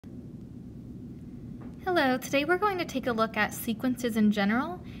Hello, today we're going to take a look at sequences in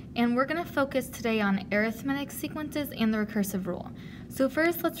general, and we're going to focus today on arithmetic sequences and the recursive rule. So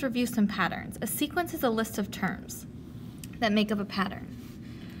first, let's review some patterns. A sequence is a list of terms that make up a pattern.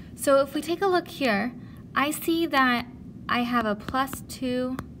 So if we take a look here, I see that I have a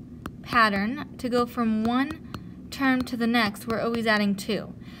 +2 pattern. To go from one term to the next, we're always adding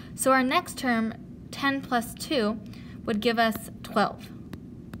 2. So our next term, 10 plus 2, would give us 12.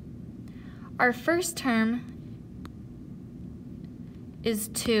 Our first term is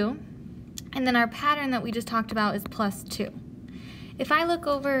 2, and then our pattern that we just talked about is +2. If I look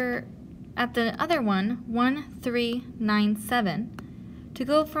over at the other one, 1, 3, 9, 7, to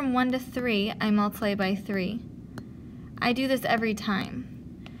go from 1 to 3, I multiply by 3. I do this every time.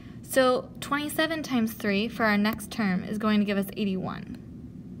 So 27 times 3 for our next term is going to give us 81.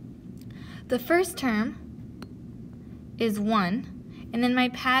 The first term is 1. And then my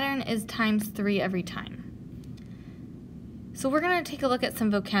pattern is times 3 every time. So we're going to take a look at some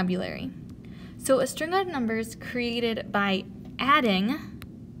vocabulary. So a string of numbers created by adding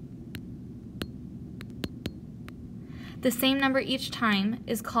the same number each time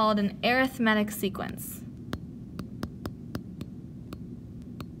is called an arithmetic sequence.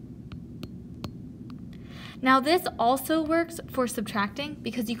 Now this also works for subtracting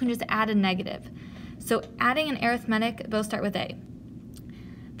because you can just add a negative. So adding an arithmetic, both start with A.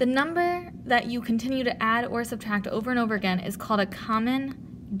 The number that you continue to add or subtract over and over again is called a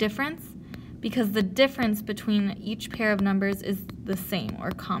common difference because the difference between each pair of numbers is the same or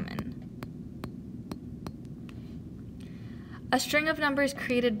common. A string of numbers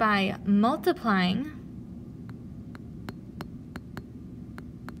created by multiplying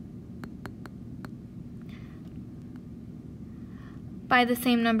by the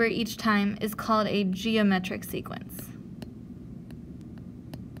same number each time is called a geometric sequence.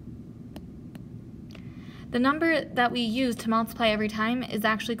 The number that we use to multiply every time is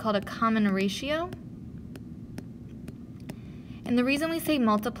actually called a common ratio. And the reason we say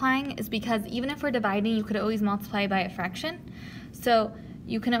multiplying is because even if we're dividing, you could always multiply by a fraction. So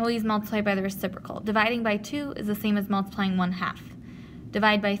you can always multiply by the reciprocal. Dividing by 2 is the same as multiplying 1/2.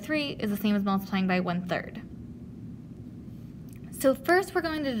 Divide by 3 is the same as multiplying by 1/3. So first we're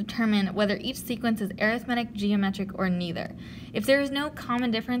going to determine whether each sequence is arithmetic, geometric, or neither. If there is no common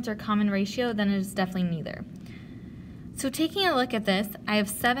difference or common ratio, then it is definitely neither. So taking a look at this, I have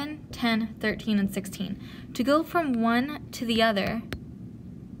 7, 10, 13, and 16. To go from one to the other,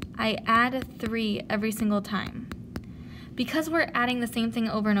 I add 3 every single time. Because we're adding the same thing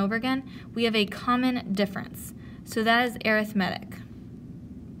over and over again, we have a common difference. So that is arithmetic.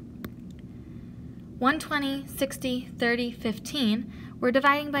 120, 60, 30, 15, we're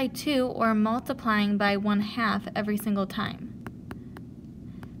dividing by 2 or multiplying by 1/2 every single time.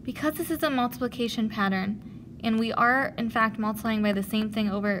 Because this is a multiplication pattern, and we are in fact multiplying by the same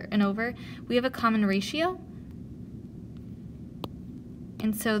thing over and over, we have a common ratio.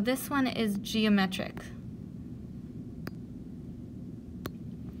 And so this one is geometric.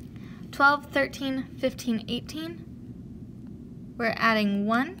 12, 13, 15, 18, we're adding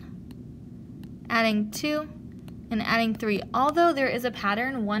 1, adding 2, and adding 3. Although there is a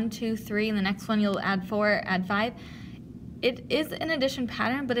pattern, 1, 2, 3, and the next one you'll add 4, add 5, it is an addition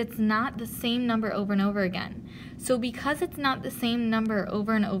pattern, but it's not the same number over and over again. So because it's not the same number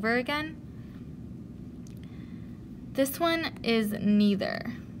over and over again, this one is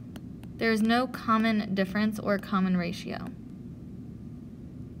neither. There is no common difference or common ratio.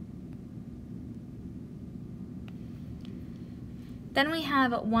 Then we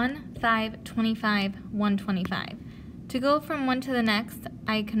have 1, 5, 25, 125. To go from one to the next,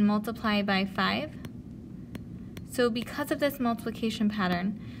 I can multiply by 5. So because of this multiplication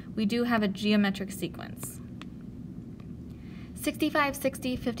pattern, we do have a geometric sequence. 65,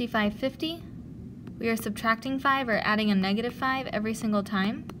 60, 55, 50. We are subtracting 5 or adding a -5 every single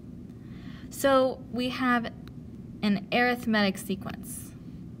time. So we have an arithmetic sequence.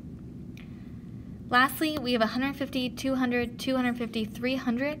 Lastly, we have 150, 200, 250,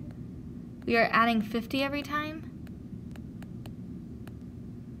 300. We are adding 50 every time.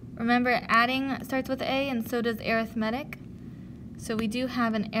 Remember, adding starts with A and so does arithmetic. So we do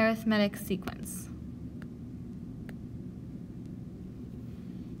have an arithmetic sequence.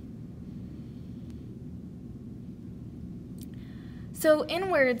 So in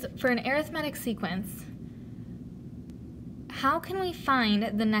words, for an arithmetic sequence, how can we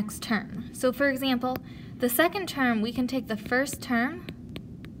find the next term? So for example, the second term, we can take the first term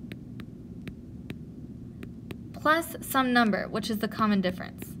plus some number, which is the common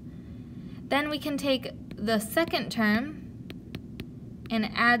difference. Then we can take the second term and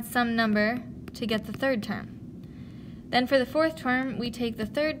add some number to get the third term. Then for the fourth term, we take the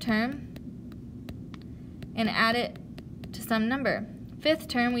third term and add it to some number. Fifth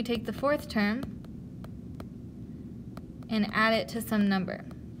term, we take the fourth term and add it to some number.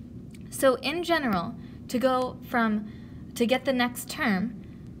 So in general, to get the next term,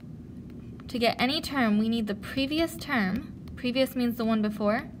 to get any term, we need the previous term, previous means the one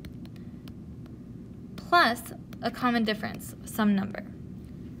before, plus a common difference, some number.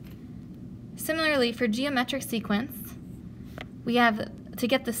 Similarly, for geometric sequence, we have, to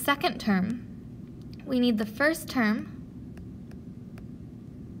get the second term, we need the first term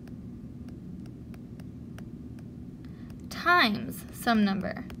times some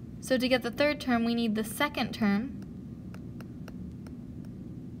number. So to get the third term, we need the second term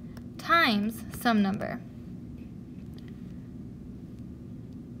times some number.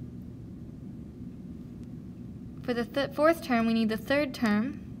 For the fourth term, we need the third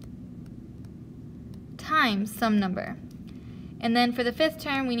term times some number. And then for the fifth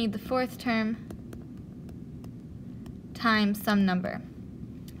term, we need the fourth term times some number.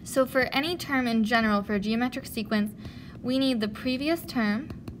 So for any term in general, for a geometric sequence, we need the previous term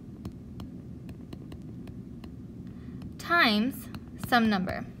times some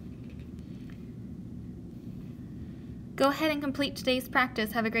number. Go ahead and complete today's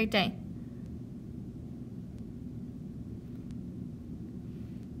practice. Have a great day.